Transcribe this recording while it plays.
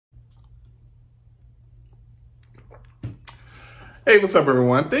Hey, what's up,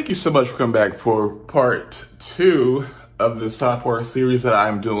 everyone? Thank you so much for coming back for part 2 of this top part series that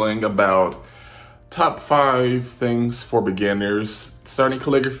I'm doing about top 5 things for beginners starting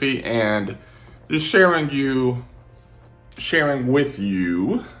calligraphy and just sharing with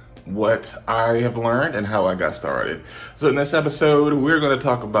you what I have learned and how I got started. So in this episode, we're going to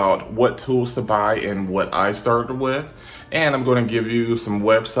talk about what tools to buy and what I started with, and I'm going to give you some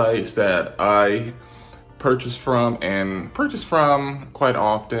websites that I purchase from quite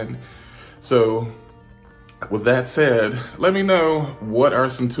often. So with that said, let me know what are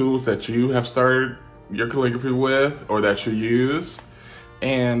some tools that you have started your calligraphy with or that you use.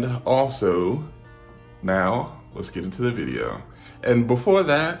 And also, now let's get into the video. And before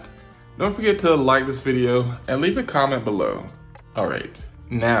that, don't forget to like this video and leave a comment below. All right,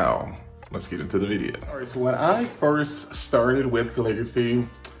 now let's get into the video. All right, so when I first started with calligraphy,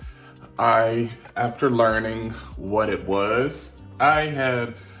 after learning what it was, I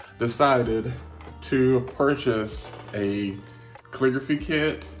had decided to purchase a calligraphy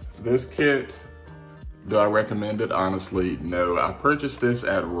kit. This kit, do I recommend it? Honestly, no. I purchased this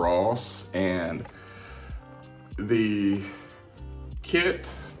at Ross, and the kit,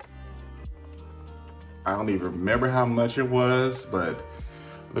 I don't even remember how much it was, but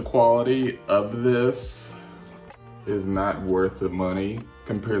the quality of this is not worth the money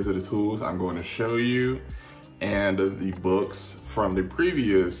compared to the tools I'm going to show you and the books from the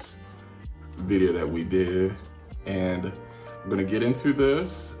previous video that we did. And I'm going to get into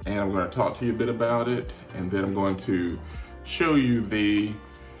this and I'm going to talk to you a bit about it, and then I'm going to show you the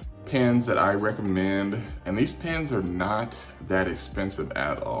pens that I recommend. And these pens are not that expensive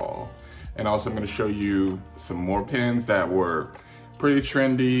at all. And also I'm going to show you some more pens that were pretty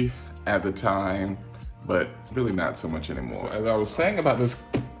trendy at the time, but really not so much anymore. So as I was saying about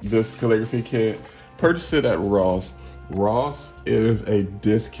this calligraphy kit, purchased it at Ross. Ross is a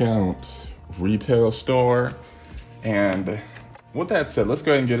discount retail store. And with that said, let's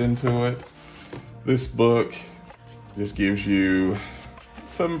go ahead and get into it. This book just gives you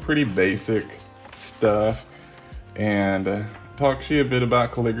some pretty basic stuff and talks to you a bit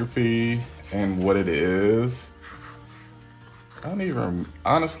about calligraphy and what it is.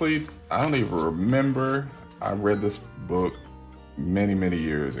 Honestly, I don't even remember. I read this book many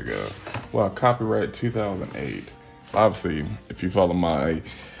years ago. Well, copyright 2008. Obviously, if you follow my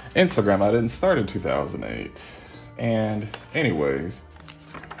Instagram, I didn't start in 2008. And anyways,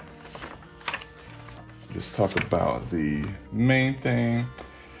 just talk about the main thing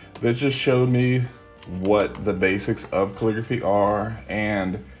that just showed me what the basics of calligraphy are.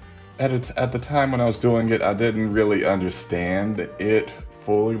 And at the time when I was doing it, I didn't really understand it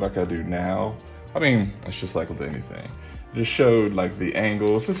fully like I do now. I mean, it's just like with anything. It just showed like the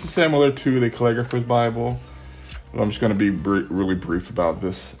angles. This is similar to the Calligrapher's Bible, but I'm just going to be really brief about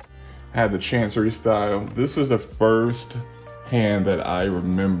this. I had the Chancery style. This is the first hand that I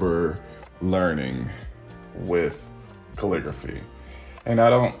remember learning with calligraphy. And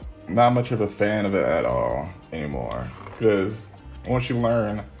not much of a fan of it at all anymore, because once you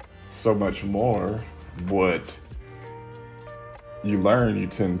learn so much more, what you learn, you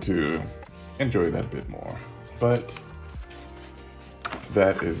tend to enjoy that a bit more. But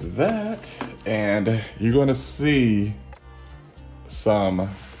that is that, and you're going to see some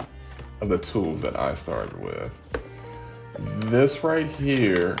of the tools that I started with. This right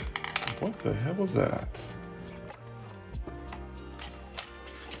here, what the hell was that?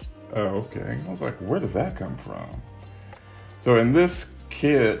 Oh, okay. I was like, where did that come from? So in this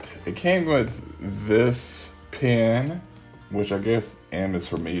kit, it came with this pen, which I guess M is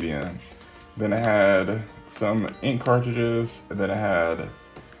for medium. Then it had some ink cartridges, and then it had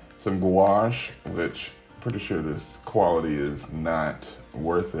some gouache, which I'm pretty sure this quality is not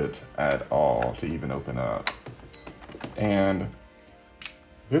worth it at all to even open up. And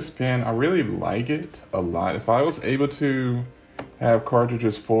this pen, I really like it a lot. If I was able to have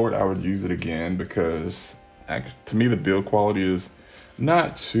cartridges for it, I would use it again, because to me the build quality is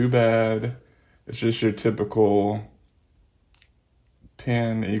not too bad. It's just your typical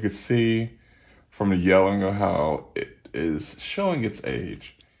pen, and you can see from the yellowing of how it is showing its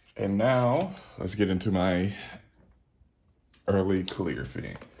age. And now let's get into my early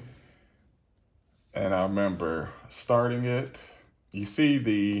calligraphy. And I remember starting it, you see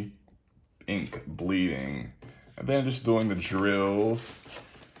the ink bleeding, and then just doing the drills,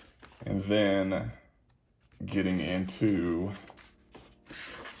 and then getting into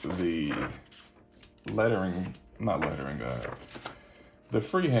the the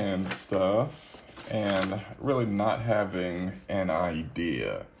freehand stuff, and really not having an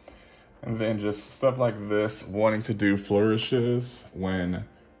idea. And then just stuff like this, wanting to do flourishes when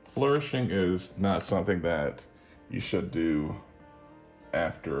flourishing is not something that you should do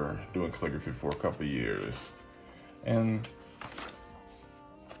after doing calligraphy for a couple of years. And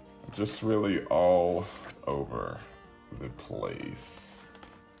just really all over the place.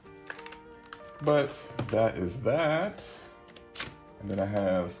 But that is that. And then it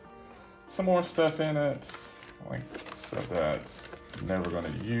has some more stuff in it, like stuff that's never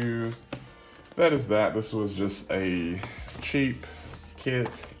gonna use. That is that. This was just a cheap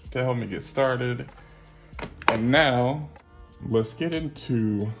kit to help me get started. And now let's get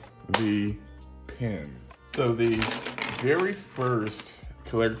into the pen. So the very first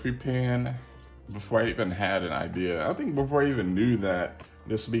calligraphy pen, before I even had an idea, I think before I even knew that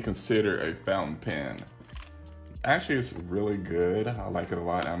this would be considered a fountain pen. Actually, it's really good. I like it a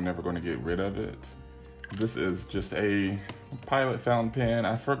lot. I'm never going to get rid of it. This is just a Pilot fountain pen.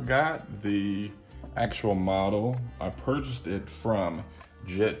 I forgot the actual model. I purchased it from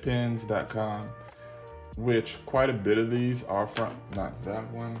jetpens.com, which quite a bit of these are from, not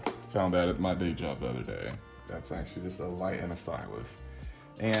that one. Found that at my day job the other day. That's actually just a light and a stylus.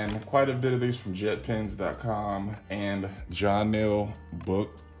 And quite a bit of these from jetpens.com and John Neal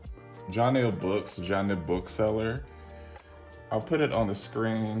Bookseller. I'll put it on the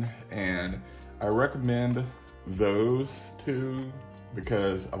screen, and I recommend those two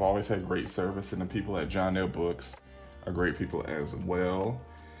because I've always had great service, and the people at John Neal Books are great people as well.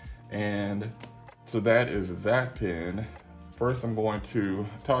 And so that is that pen. First, I'm going to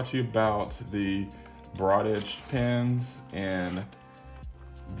talk to you about the broad edge pens, and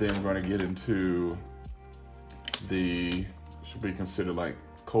then we're going to get into the, should be considered like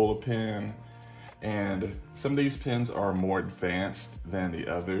cola pen. And some of these pens are more advanced than the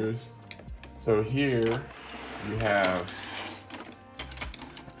others. So here you have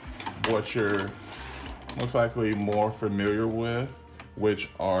what you're most likely more familiar with, which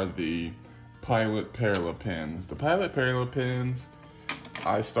are the Pilot parallel pens. The Pilot parallel pens,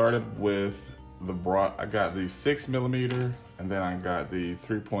 I started with the broad, I got the 6mm, and then I got the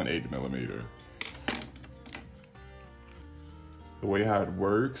 3.8mm. The way how it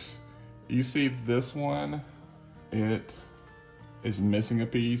works, you see this one, it is missing a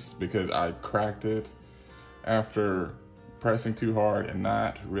piece because I cracked it after pressing too hard and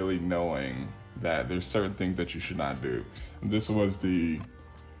not really knowing that there's certain things that you should not do. And this was the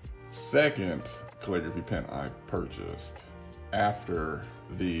second calligraphy pen I purchased after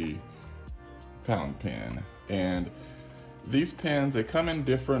the fountain pen. And these pens, they come in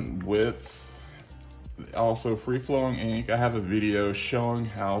different widths. Also free-flowing ink. I have a video showing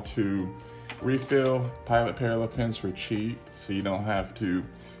how to refill Pilot parallel pens for cheap, so you don't have to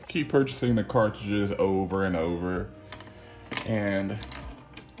keep purchasing the cartridges over and over. And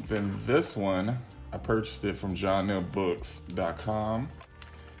then this one, I purchased it from johnneilbooks.com.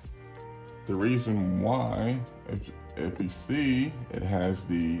 The reason why, if you see, it has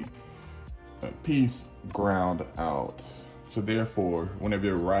the piece ground out. So therefore, whenever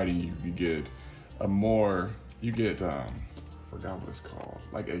you're writing, you get a more, I forgot what it's called,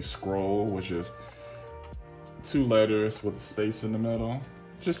 like a scroll, which is 2 letters with a space in the middle,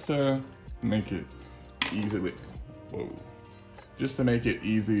 just to make it easier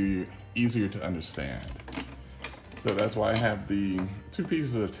to understand. So that's why I have the 2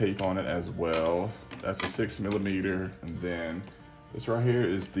 pieces of tape on it as well. That's a 6mm, and then this right here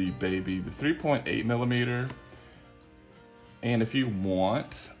is the 3.8mm. And if you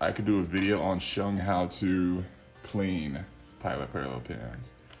want, I could do a video on showing how to clean Pilot parallel pens.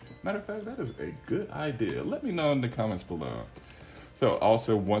 Matter of fact, that is a good idea. Let me know in the comments below. So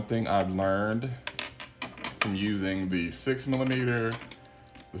also, one thing I've learned from using the 6mm,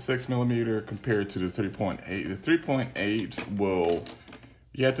 compared to the 3.8. The 3.8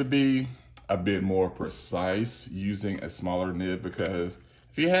 you have to be a bit more precise using a smaller nib, because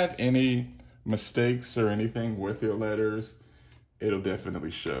if you have any mistakes or anything with your letters, it'll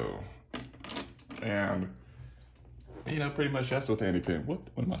definitely show. And pretty much that's with any pen. What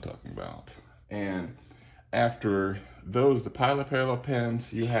am I talking about? And after those, the Pilot parallel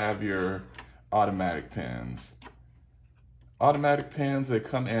pens, you have your automatic pens. Automatic pens, they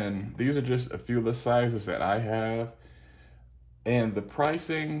come in, these are just a few of the sizes that I have. And the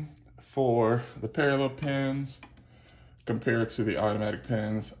pricing for the parallel pens compared to the automatic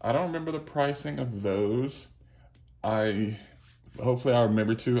pens, I don't remember the pricing of those. Hopefully I'll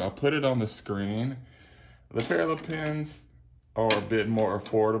remember to. I'll put it on the screen. The parallel pens are a bit more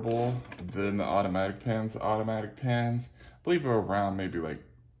affordable than the automatic pens. The automatic pens, I believe, are around maybe like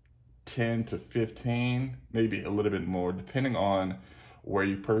 10 to 15, maybe a little bit more, depending on where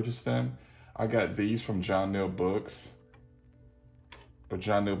you purchase them. I got these from John Neal Books, or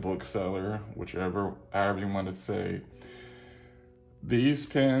John Neal Bookseller, however you want to say. These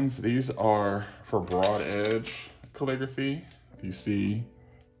pens, these are for broad edge calligraphy. You see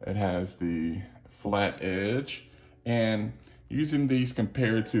it has the flat edge, and using these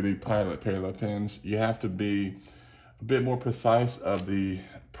compared to the Pilot parallel pens, you have to be a bit more precise of the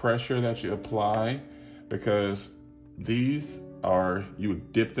pressure that you apply, because these are, you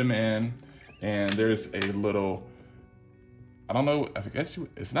dip them in and there's a little, I don't know, I guess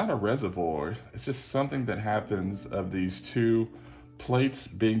it's not a reservoir, it's just something that happens of these two plates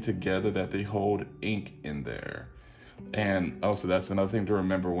being together that they hold ink in there. And also that's another thing to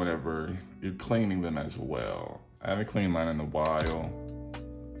remember whenever you're cleaning them as well. I haven't cleaned mine in a while.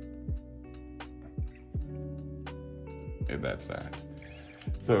 And that's that.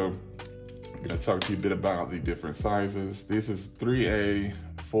 So I'm gonna talk to you a bit about the different sizes. This is 3A,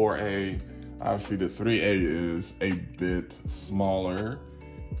 4A. Obviously the 3A is a bit smaller.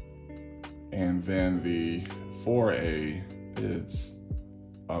 And then the 4A, it's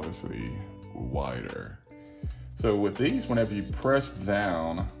obviously wider. So with these, whenever you press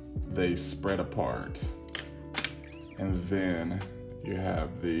down, they spread apart. And then you have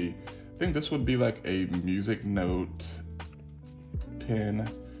I think this would be like a music note pen.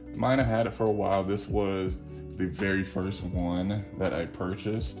 Mine, have had it for a while. This was the very first one that I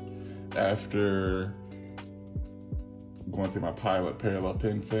purchased after going through my Pilot parallel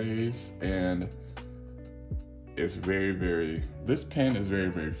pen phase. And it's this pen is very,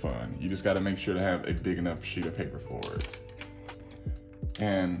 very fun. You just got to make sure to have a big enough sheet of paper for it.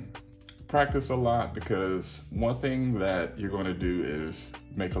 And practice a lot, because one thing that you're going to do is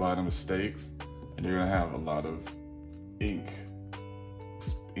make a lot of mistakes, and you're going to have a lot of ink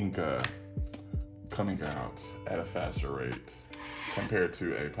coming out at a faster rate compared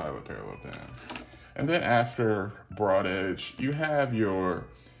to a Pilot parallel pen. And then after broad edge, you have your,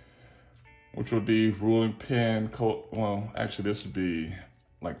 which would be ruling pen. Well, actually this would be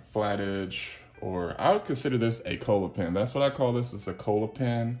like flat edge, or I would consider this a cola pen. That's what I call this, is a cola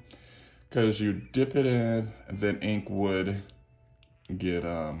pen, because you dip it in and then ink would get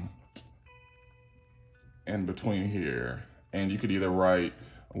in between here. And you could either write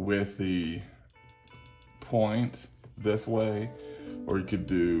with the point this way, or you could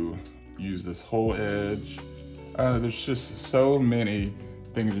use this whole edge. There's just so many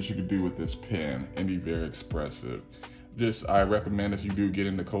things that you could do with this pen and be very expressive. I recommend, if you do get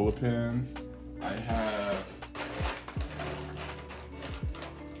into cola pens, I have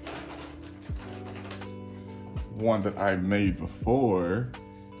one that I made before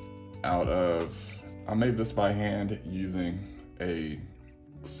I made this by hand using a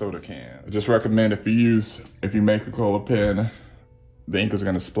soda can. I just recommend, if you make a cola pen, the ink is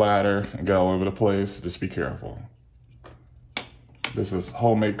gonna splatter and get all over the place. Just be careful. This is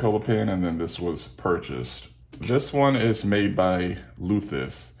homemade cola pen, and then this was purchased. This one is made by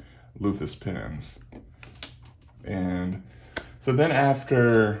Luthis Pens. And so then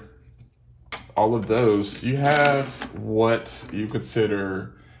after all of those, you have what you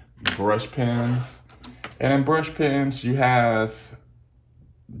consider brush pens. And in brush pens, you have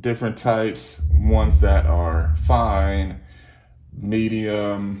different types, ones that are fine,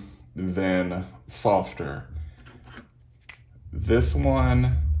 medium, then softer. This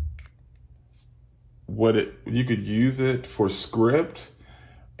one, you could use it for script,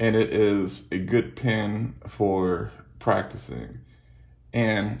 and it is a good pen for practicing.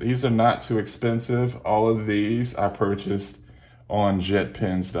 And these are not too expensive. All of these I purchased on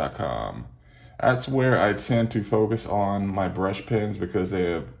jetpens.com. That's where I tend to focus on my brush pens, because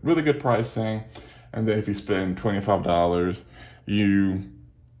they have really good pricing. And then if you spend $25, you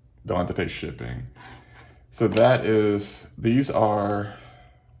don't have to pay shipping. So these are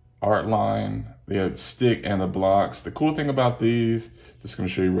Artline. They have stick and the blocks. The cool thing about these, just gonna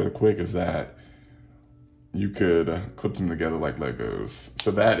show you really quick, is that you could clip them together like Legos.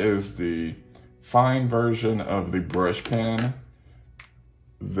 So that is the fine version of the brush pen.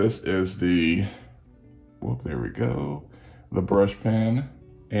 This is the brush pen.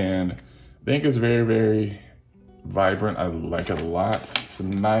 And I think it's very, very vibrant. I like it a lot. It's a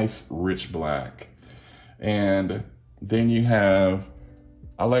nice, rich black. And then you have,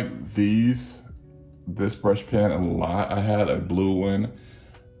 I like this brush pen a lot. I had a blue one.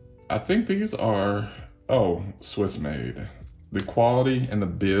 I think these are, Swiss made. The quality and the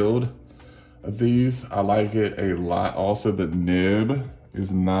build of these, I like it a lot. Also, the nib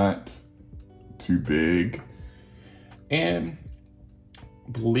is not too big. And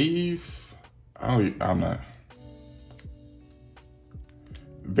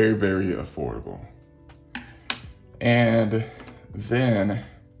very, very affordable. And then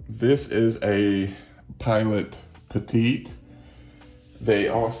this is a Pilot Petite. They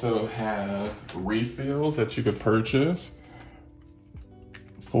also have refills that you could purchase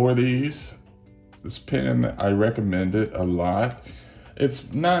for these. This pen, I recommend it a lot.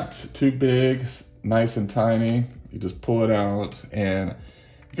 It's not too big, nice and tiny. You just pull it out and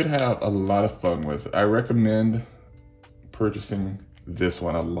you could have a lot of fun with it. I recommend purchasing this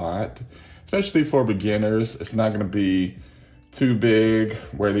one a lot, especially for beginners. It's not gonna be too big,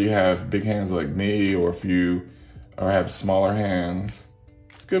 whether you have big hands like me or if you have smaller hands.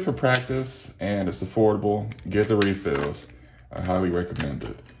 It's good for practice and it's affordable. Get the refills, I highly recommend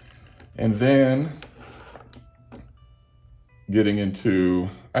it. And then getting into,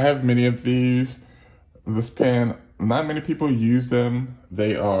 I have many of these. This pen, not many people use them.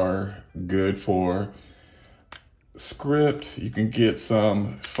 They are good for script. You can get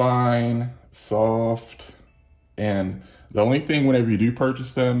some fine, soft, and the only thing whenever you do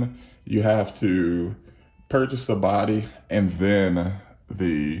purchase them, you have to purchase the body and then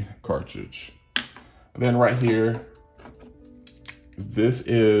the cartridge. Then right here, this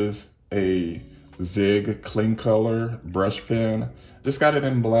is a Zig Clean Color brush pen. Just got it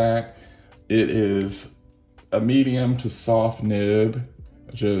in black. It is a medium to soft nib.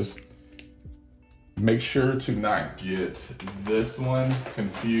 Just make sure to not get this one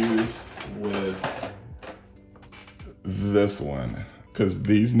confused with this one, because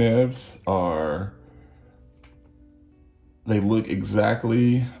these nibs are, they look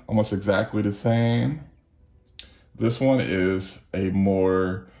almost exactly the same. This one is a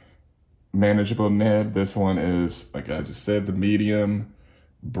more manageable nib. This one is, like I just said, the medium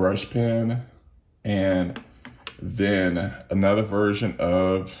brush pen. And then another version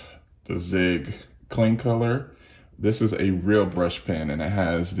of the Zig Clean Color. This is a real brush pen and it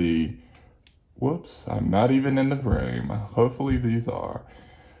has the, whoops, I'm not even in the frame. Hopefully these are.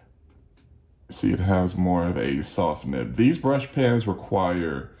 See, it has more of a soft nib. These brush pens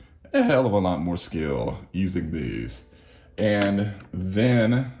require a hell of a lot more skill using these. And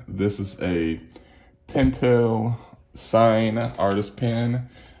then this is a Pentel Sign Artist pen.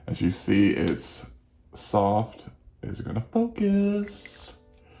 As you see, it's soft. Is it gonna focus?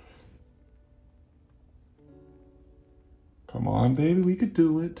 Come on, baby, we could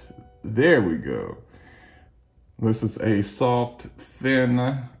do it. There we go. This is a soft, thin,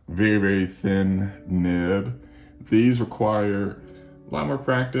 very, very thin nib. These require a lot more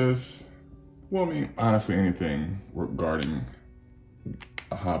practice. Well, I mean, honestly, anything regarding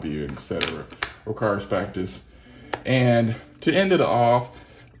a hobby, etc., requires practice. And to end it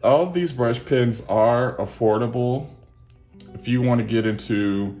off, all of these brush pens are affordable. If you want to get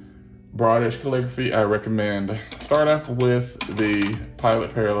into broad edge calligraphy, I recommend start off with the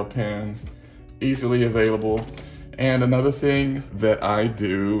Pilot parallel pens, easily available. And another thing that I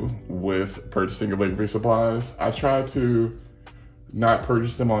do with purchasing calligraphy supplies, I try to not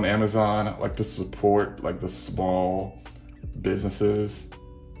purchase them on Amazon. I like to support like the small businesses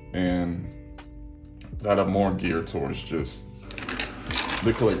and that are more geared towards just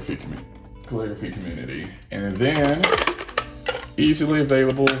the calligraphy community. And then easily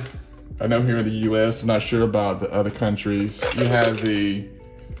available. I know here in the US, I'm not sure about the other countries, you have the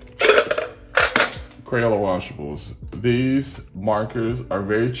Crayola washables. These markers are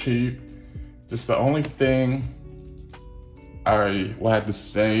very cheap. Just the only thing I will have to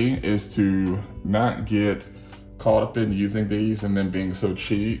say is to not get caught up in using these and them being so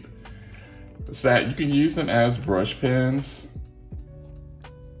cheap. It's that you can use them as brush pens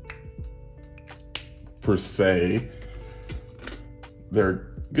per se. They're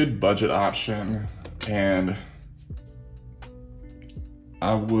a good budget option, and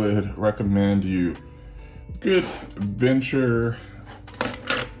I would recommend you could venture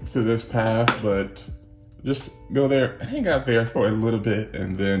to this path, but just go there, hang out there for a little bit,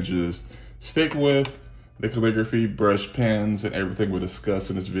 and then just stick with the calligraphy brush pens and everything we discussed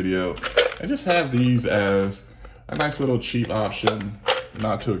in this video, and just have these as a nice little cheap option,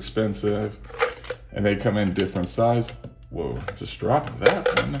 not too expensive, and they come in different sizes. Whoa, just dropped that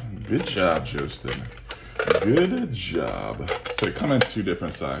one. Good job, Justin. Good job. So they come in 2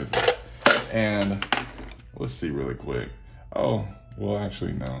 different sizes. And let's see really quick. Oh, well,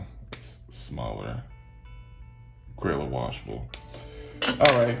 actually, no. It's smaller. Crayola washable.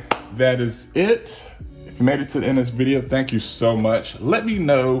 All right, that is it. If you made it to the end of this video, thank you so much. Let me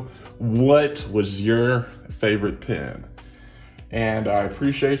know what was your favorite pen. And I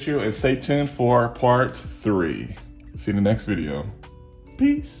appreciate you, and stay tuned for part 3. See you in the next video.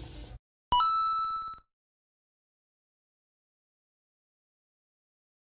 Peace.